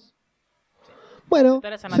 2 nomás. Bueno,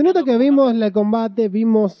 Estará se zanateando nota que como vimos campeón. el combate,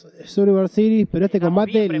 vimos Survivor Series, pero este Estamos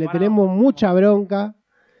combate bien le preparados. tenemos mucha bronca.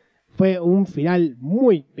 Fue un final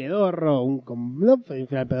muy pedorro, no fue un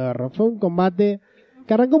final pedorro, fue un combate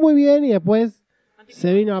que arrancó muy bien y después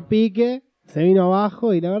se vino a pique, se vino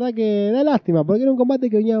abajo y la verdad que da lástima, porque era un combate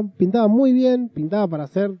que pintaba muy bien, pintaba para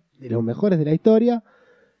ser de los mejores de la historia,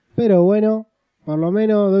 pero bueno, por lo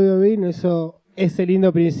menos WWE no hizo ese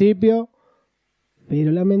lindo principio,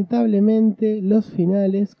 pero lamentablemente los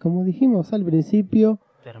finales, como dijimos al principio,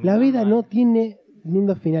 la vida no tiene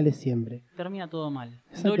lindos finales siempre. Termina todo mal.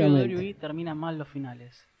 Exactamente. WWE termina mal los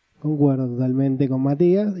finales. Concuerdo totalmente con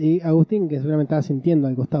Matías y Agustín, que seguramente estaba sintiendo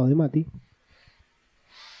al costado de Mati.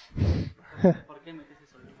 ¿Por qué metes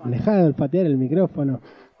eso? Dejá de olfatear el micrófono.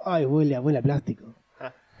 Ay, huele a plástico.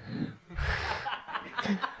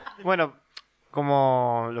 Bueno,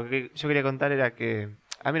 como lo que yo quería contar era que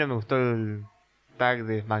a mí no me gustó el tag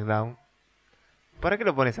de SmackDown. ¿Para qué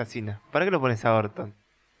lo pones a Cena? ¿Para qué lo pones a Orton?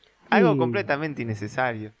 Algo Sí. completamente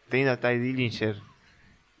innecesario. Teniendo a Ty Dillinger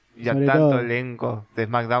y a Sobre tanto todo. elenco de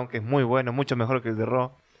SmackDown que es muy bueno, mucho mejor que el de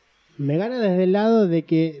Raw. Me gana desde el lado de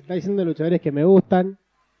que está diciendo luchadores que me gustan.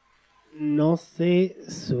 No sé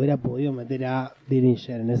si hubiera podido meter a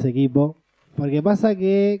Dillinger en ese equipo. Porque pasa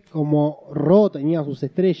que como Raw tenía sus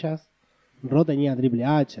estrellas, Raw tenía a Triple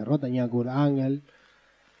H, Raw tenía a Kurt Angle,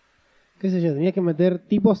 qué sé yo, tenías que meter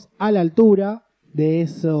tipos a la altura de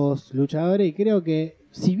esos luchadores. Y creo que,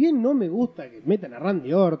 si bien no me gusta que metan a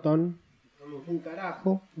Randy Orton, no me gustó un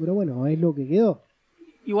carajo, pero bueno, es lo que quedó.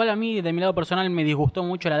 Igual a mí, de mi lado personal, me disgustó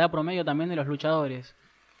mucho la edad promedio también de los luchadores.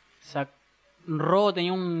 O sea, Raw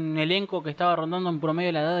tenía un elenco que estaba rondando en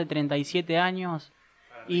promedio la edad de 37 años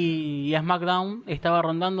y a SmackDown estaba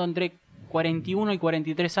rondando entre 41 y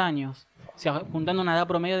 43 años. O sea, juntando una edad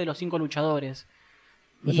promedio de los 5 luchadores.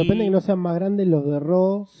 Me Y- sorprende que no sean más grandes los de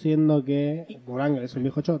Raw, siendo que Kurt Angle es un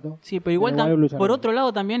viejo choto. Sí, pero igual, Pero igual lucharon. por otro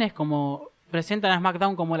lado también es como presentan a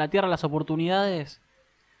SmackDown como la tierra de las oportunidades.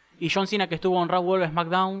 Y John Cena, que estuvo en Raw, vuelve a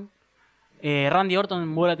SmackDown. Randy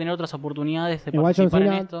Orton vuelve a tener otras oportunidades de Igual John participar en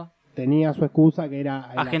Cena esto. tenía su excusa que era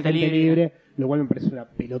el Agente libre. lo cual me parece una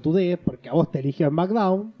pelotudez, porque a vos te eligió en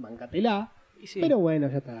SmackDown, bancatela. Y sí, Pero bueno,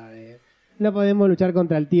 ya está. No podemos luchar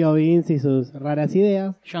contra el tío Vince y sus raras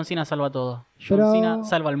ideas. John Cena salva todo. John Pero- Cena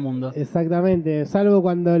salva al mundo. Exactamente, salvo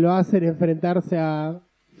cuando lo hacen enfrentarse a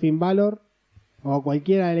Finn Balor o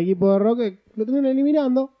cualquiera del equipo de Rock que lo terminan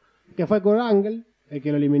eliminando, que fue Kurt Angle, el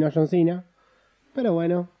que lo eliminó a John Cena. Pero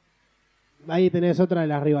bueno, ahí tenés otra de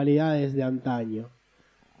las rivalidades de antaño.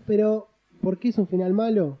 Pero, ¿por qué es un final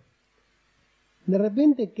malo? De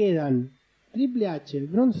repente quedan Triple H,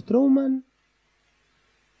 Braun Strowman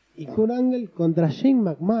y Kurt Angle contra Shane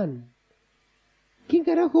McMahon. ¿Quién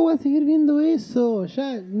carajo va a seguir viendo eso?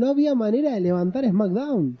 Ya no había manera de levantar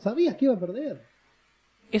SmackDown. Sabías que iba a perder.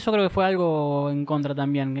 Eso creo que fue algo en contra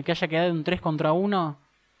también. Que haya quedado un 3 contra 1.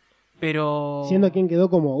 Pero. Siendo quien quedó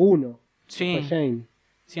como uno. Sí, Fue Shane.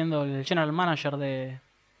 siendo el general manager de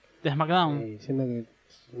SmackDown. Siendo que...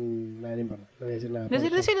 nada, no importa. No voy a decir nada. porque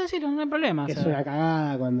Decirlo, no hay problema. es o sea. una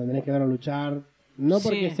cagada cuando tenés que verlo luchar. No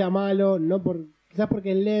porque Sí. sea malo, quizás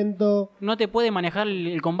porque es lento. No te puede manejar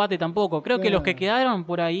el combate tampoco. Creo que Claro. los que quedaron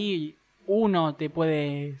por ahí, uno te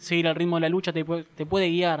puede seguir el ritmo de la lucha, te puede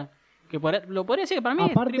guiar. Lo podría decir que para mí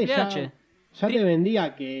Aparte es Triple H. ya te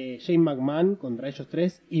vendía que Shane McMahon contra ellos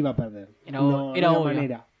tres iba a perder. Era no era había obvio.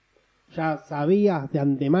 manera. Ya sabías de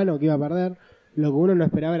antemano que iba a perder. Lo que uno no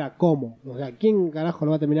esperaba era cómo. O sea, ¿quién carajo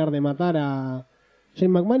lo va a terminar de matar a Shane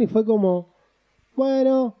McMahon? Y fue como,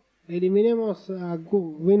 bueno, eliminemos a...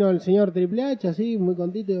 Vino el señor Triple H así, muy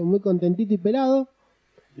contentito y pelado.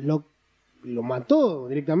 Lo mató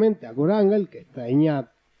directamente a Kurt Angle, que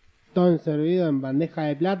tenía todo servido en bandeja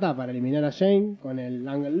de plata para eliminar a Shane con el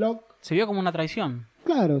Angle Lock. Se vio como una traición.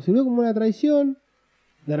 Claro, se vio como una traición.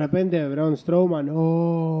 De repente Braun Strowman,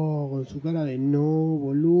 con su cara de no,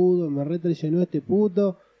 boludo, me retraicionó este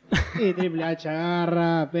puto. Y Triple H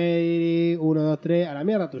agarra, Pedigree, 1, 2, 3, a la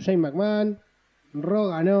mierda tu Shane McMahon. Raw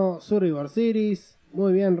ganó Survivor Series.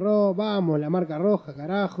 Muy bien, Raw, vamos, la marca roja,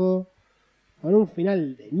 carajo. Con un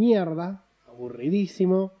final de mierda,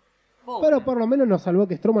 aburridísimo. Pobre. Pero por lo menos nos salvó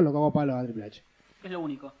que Strowman lo cagó a palo a Triple H. Es lo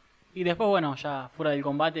único. Y después, bueno, ya fuera del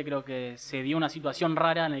combate, creo que se dio una situación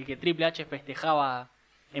rara en la que Triple H festejaba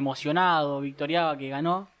emocionado, victoriaba que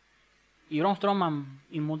ganó. Y Braun Strowman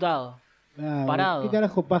inmutado, parado. ¿Qué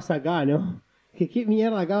carajo pasa acá, no? ¿Qué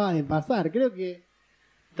mierda acaba de pasar? Creo que...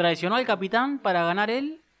 Traicionó al capitán para ganar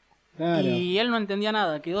él. Claro. Y él no entendía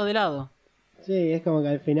nada, quedó de lado. Sí, es como que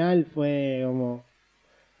al final fue como...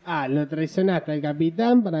 lo traicionaste al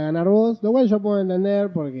capitán para ganar vos. Lo cual yo puedo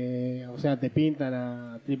entender porque... O sea, te pintan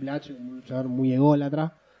a Triple H como un luchador muy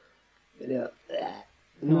ególatra. Pero...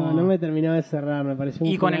 No me terminaba de cerrar, me pareció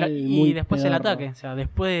un Y, con final y muy después pedorro. el ataque, o sea,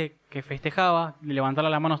 después de que festejaba, de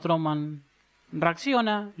levantarle la mano a Strowman,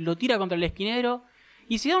 reacciona, lo tira contra el esquinero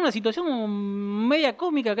y se da una situación media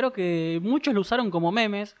cómica, creo que muchos lo usaron como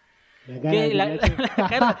memes. La cara Que de Triple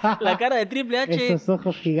H. la cara de Triple H Esos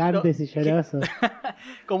ojos gigantes y llorosos.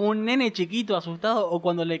 como un nene chiquito asustado o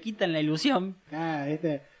cuando le quitan la ilusión.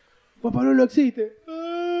 Papá no existe.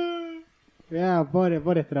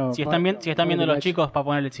 Pobre Strowman. Si están viendo los chicos, para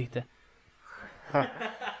ponerle chiste.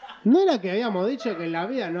 ¿No era que habíamos dicho que en la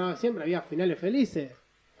vida no siempre había finales felices?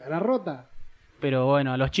 A la rota. Pero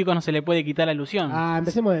bueno, a los chicos no se le puede quitar la ilusión.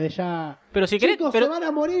 Empecemos desde ya. Pero si querés, Chicos, pero- se van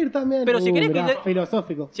a morir también. pero si querés mirá, que te-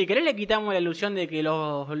 filosófico. Si querés le quitamos la ilusión de que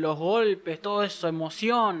los golpes, todo eso,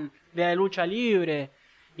 emoción de la lucha libre.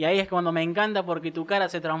 Y ahí es cuando me encanta porque tu cara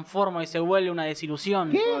se transforma y se vuelve una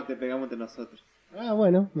desilusión. No, te pegamos entre nosotros.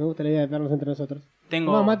 Bueno, me gusta la idea de vernos entre nosotros.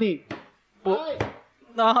 Tengo... No, Mati. Pu-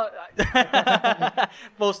 No.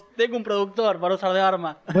 Pues tengo un productor para usar de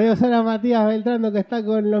arma. Voy a usar a Matías Beltrando que está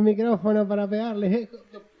con los micrófonos para pegarles.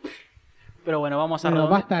 Pero bueno, vamos a Bueno,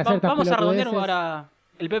 redondear. basta de hacer estas Vamos a redondear pelotudeces. ahora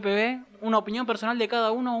el PPV. Una opinión personal de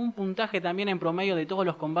cada uno, un puntaje también en promedio de todos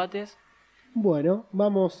los combates. Bueno,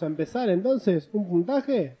 vamos a empezar entonces. ¿Un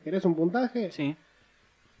puntaje? ¿Querés un puntaje? Sí.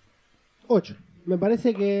 8. Me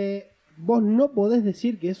parece que vos no podés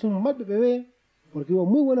decir que es un mal PPV porque hubo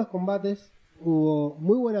muy buenos combates, hubo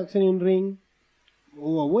muy buena acción en ring,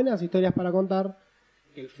 hubo buenas historias para contar.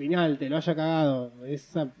 Que el final te lo haya cagado,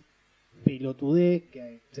 esa pelotudez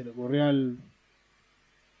que se le ocurrió al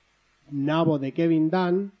nabo de Kevin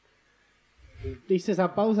Dunn. Hice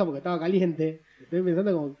esa pausa porque estaba caliente. Estoy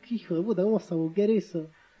pensando como, ¿qué hijo de puta? ¿Cómo vas a buquear eso?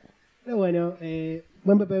 Pero bueno,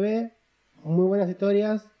 buen PPV, muy buenas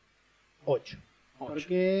historias, 8.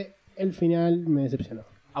 Porque el final me decepcionó.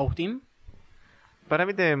 Agustín. Para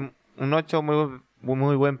mí tiene un 8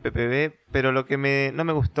 muy buen PPV, pero lo que no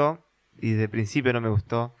me gustó, y de principio no me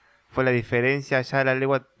gustó, fue la diferencia. Ya a la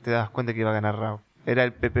legua te das cuenta que iba a ganar Raw. Era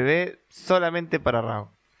el PPV solamente para Raw.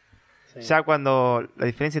 Sí. Ya cuando la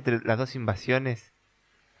diferencia entre las dos invasiones,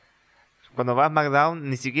 cuando va a SmackDown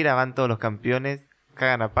ni siquiera van todos los campeones,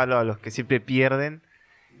 cagan a palo a los que siempre pierden,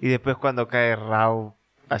 y después cuando cae Raw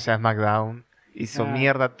allá a SmackDown, hizo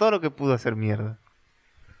mierda todo lo que pudo hacer mierda.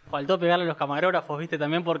 Faltó pegarle a los camarógrafos, viste,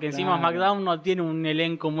 también porque encima Claro. SmackDown no tiene un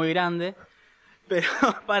elenco muy grande. Pero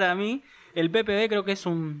para mí, el PPV creo que es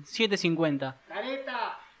un 7.50.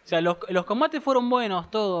 O sea, los combates fueron buenos,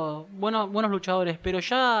 todos, buenos luchadores, pero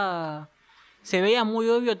ya se veía muy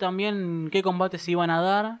obvio también qué combates se iban a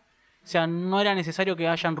dar. O sea, no era necesario que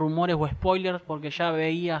hayan rumores o spoilers, porque ya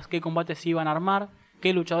veías qué combates se iban a armar,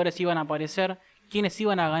 qué luchadores iban a aparecer, quiénes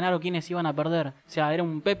iban a ganar o quiénes iban a perder. O sea, era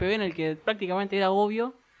un PPV en el que prácticamente era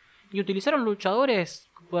obvio. Y utilizaron luchadores,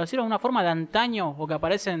 por decirlo de una forma, de antaño o que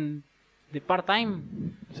aparecen de part-time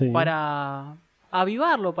Sí. para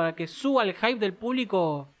avivarlo, para que suba el hype del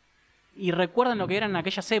público y recuerden lo que eran en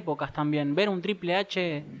aquellas épocas también. Ver un Triple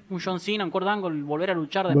H, un John Cena, un Kurt Angle volver a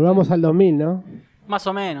luchar después. Volvamos al 2000, ¿no? Más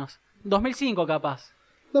o menos. 2005 capaz.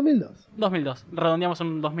 2002. 2002. Redondeamos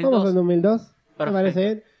un Vamos 2002. al 2002. Me Perfecto. parece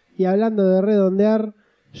bien. Y hablando de redondear,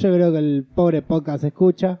 yo creo que el pobre podcast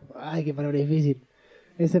escucha. Ay, qué palabra difícil.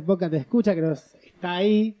 Ese podcast escucha que nos está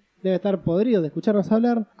ahí. Debe estar podrido de escucharnos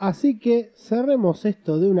hablar. Así que cerremos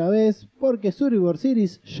esto de una vez. Porque Survivor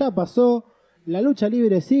Series ya pasó. La lucha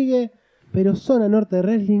libre sigue. Pero Zona Norte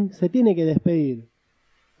Wrestling se tiene que despedir.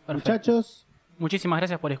 Perfecto. Muchachos, Muchísimas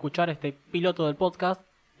gracias por escuchar este piloto del podcast.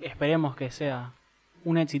 Esperemos que sea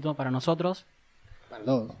un éxito para nosotros. para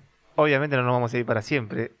todos. Obviamente no nos vamos a ir para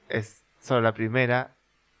siempre, es solo la primera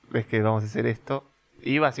vez que vamos a hacer esto,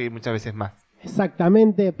 y va a seguir muchas veces más.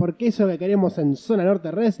 Exactamente, porque eso es lo que queremos en Zona Norte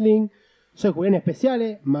Wrestling. Soy Julián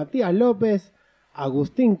Speciale, Matías Lopez,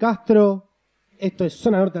 Agustín Castro. Esto es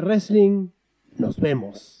Zona Norte Wrestling. Nos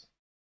vemos.